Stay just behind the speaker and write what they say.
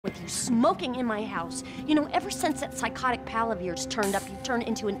smoking in my house. You know, ever since that psychotic pal of yours turned up, you turned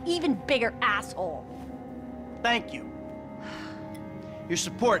into an even bigger asshole. Thank you. Your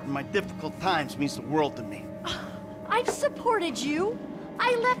support in my difficult times means the world to me. I've supported you.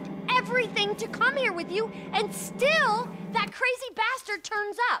 I left everything to come here with you, and still, that crazy bastard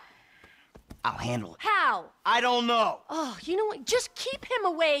turns up. I'll handle it. How? I don't know. Oh, you know what? Just keep him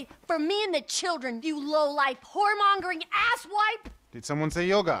away from me and the children, you low-life, whoremongering asswipe! Did someone say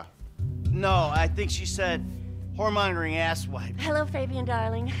yoga? No, I think she said whoremongering asswipe. Hello, Fabian,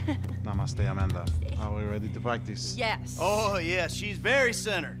 darling. Namaste, Amanda. Are we ready to practice? Yes. Oh, yeah, she's very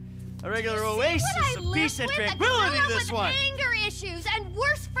centered. A regular oasis What I of live peace and with, tranquility, a girl this with one. anger issues and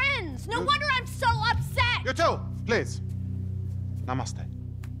worse friends. No wonder I'm so upset. You too, please. Namaste.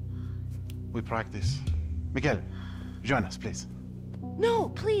 We practice. Miguel, join us, please. No,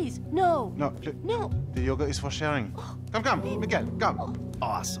 please, no. No, please. No. The yoga is for sharing. Come, Miguel, come.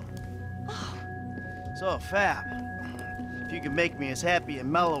 Awesome. So, Fab, if you can make me as happy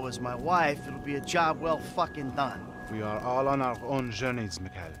and mellow as my wife, it'll be a job well fucking done. We are all on our own journeys,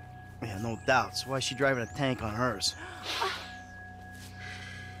 Miguel. Yeah, no doubts. Why is she driving a tank on hers?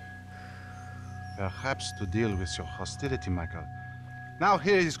 Perhaps to deal with your hostility, Michael. Now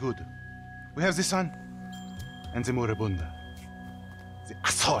here is good. We have the sun and the moribunda. The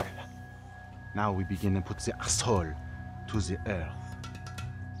asshole. Now we begin and put the asshole to the earth.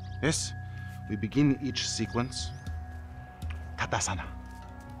 Yes, we begin each sequence. Tadasana.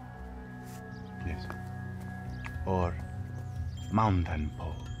 Yes. Or mountain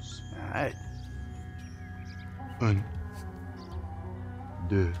pose. All right. 1,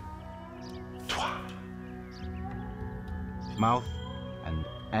 2, 3. Mouth and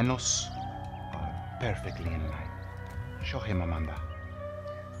anus are perfectly in line. Show him, Amanda.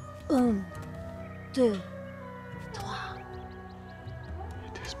 1, 2, 3.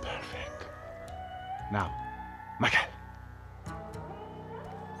 It is perfect. Now, Michael.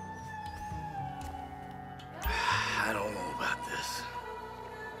 I don't know about this.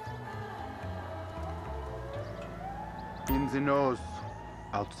 In the nose,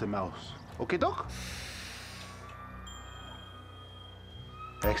 out the mouth. Okay, Doc?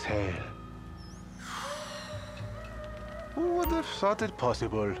 Exhale. Who would have thought it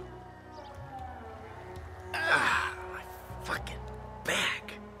possible? My fucking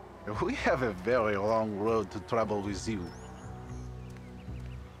back. We have a very long road to travel with you.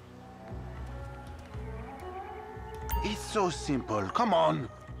 It's so simple. Come on.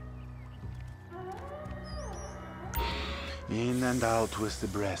 In and out with the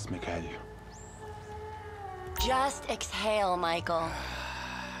breath, Mikhail. Just exhale, Michael.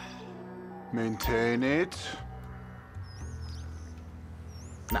 Maintain it.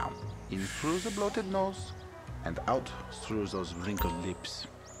 Now, in through the bloated nose and out through those wrinkled lips.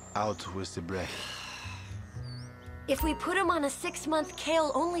 Out with the breath. If we put him on a 6-month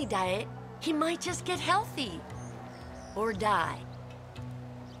kale-only diet, he might just get healthy. Or die.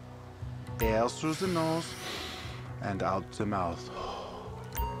 Air through the nose and out the mouth.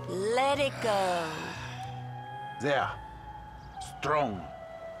 Let it go. There. Strong.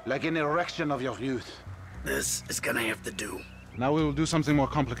 Like an erection of your youth. This is gonna have to do. Now we will do something more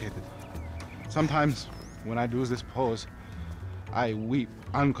complicated. Sometimes, when I do this pose, I weep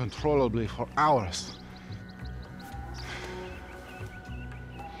uncontrollably for hours.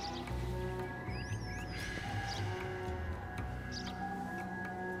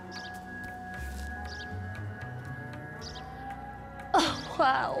 Oh,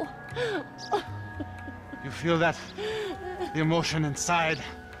 wow. You feel that? The emotion inside.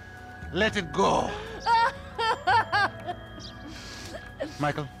 Let it go.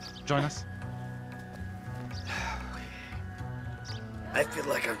 Michael, join us. I feel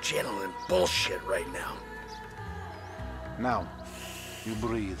like I'm channeling bullshit right now. Now, you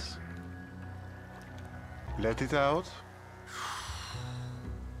breathe. Let it out.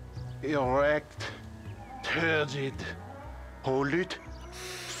 Erect. Turgid. Hold it.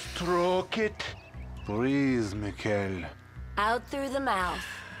 Stroke it. Breathe, Mikhail. Out through the mouth.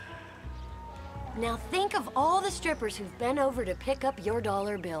 Now think of all the strippers who've been over to pick up your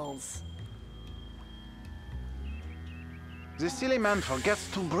dollar bills. This silly man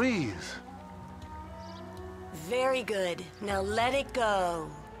forgets to breathe. Very good. Now let it go.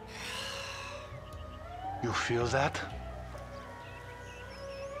 You feel that?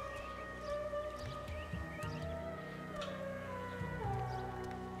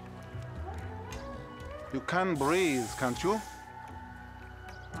 You can breathe, can't you?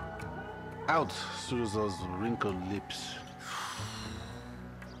 Out through those wrinkled lips.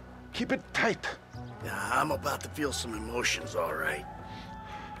 Keep it tight. Yeah, I'm about to feel some emotions, all right.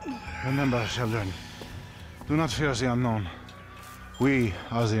 Remember, children, do not fear the unknown. We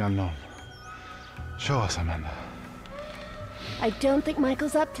are the unknown. Show us, Amanda. I don't think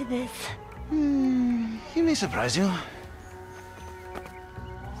Michael's up to this. He may surprise you.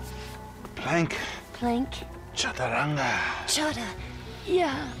 Plank. Plank? Chaturanga. Chata.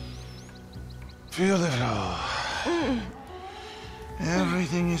 Yeah. Feel the flow.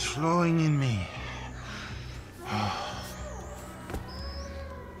 Everything is flowing in me.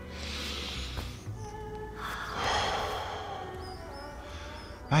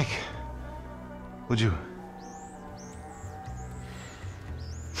 Mike, would you?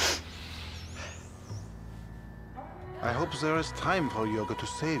 I hope there is time for yoga to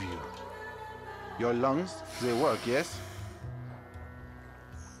save you. Your lungs, they work, yes?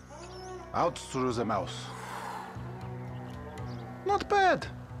 Out through the mouth. Not bad.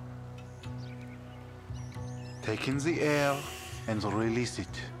 Take in the air and release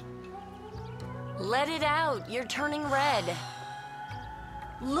it. Let it out. You're turning red.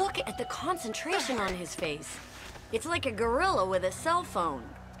 Look at the concentration on his face. It's like a gorilla with a cell phone.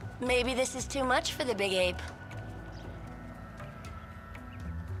 Maybe this is too much for the big ape.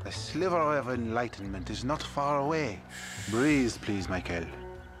 A sliver of enlightenment is not far away. Breathe, please, Michael.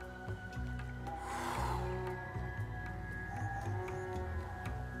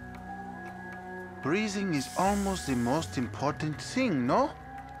 Breathing is almost the most important thing, no?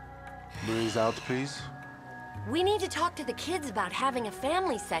 Breathe out, please. We need to talk to the kids about having a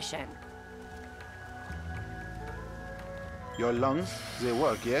family session. Your lungs, they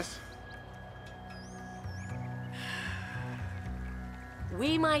work, yes?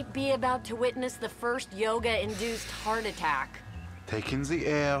 We might be about to witness the first yoga-induced heart attack. Take in the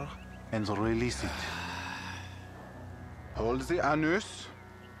air and release it. Hold the anus.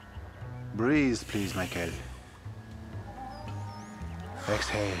 Breathe, please, Michael.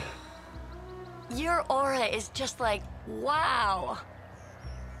 Exhale. Your aura is just like, wow.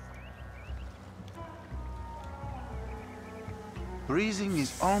 Breathing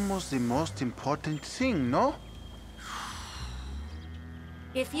is almost the most important thing, no?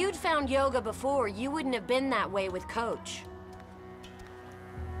 If you'd found yoga before, you wouldn't have been that way with Coach.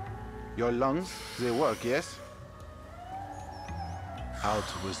 Your lungs, they work, yes? Out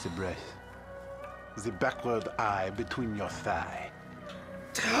with the breath. The backward eye between your thigh.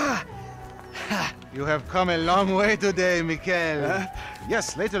 You have come a long way today, Mikhail.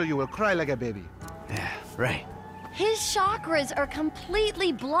 Yes, later you will cry like a baby. Yeah, right. His chakras are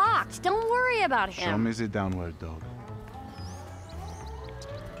completely blocked. Don't worry about him. Show me the downward dog.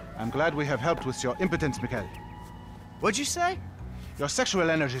 I'm glad we have helped with your impotence, Mikhail. What'd you say? Your sexual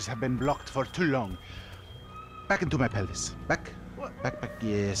energies have been blocked for too long. Back into my pelvis. Back. What? Back.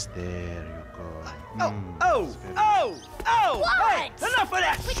 Yes, there you go. What? Hey, enough of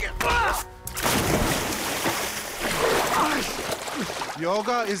that shit!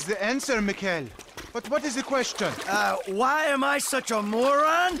 Yoga is the answer, Mikhail. But what is the question? Why am I such a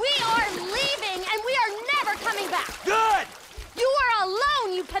moron? We are leaving, and we are never coming back. Good! You are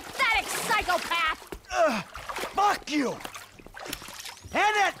alone, you pathetic psychopath. Fuck you!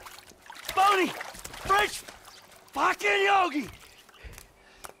 And that phony French fucking yogi!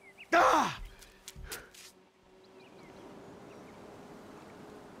 Ah!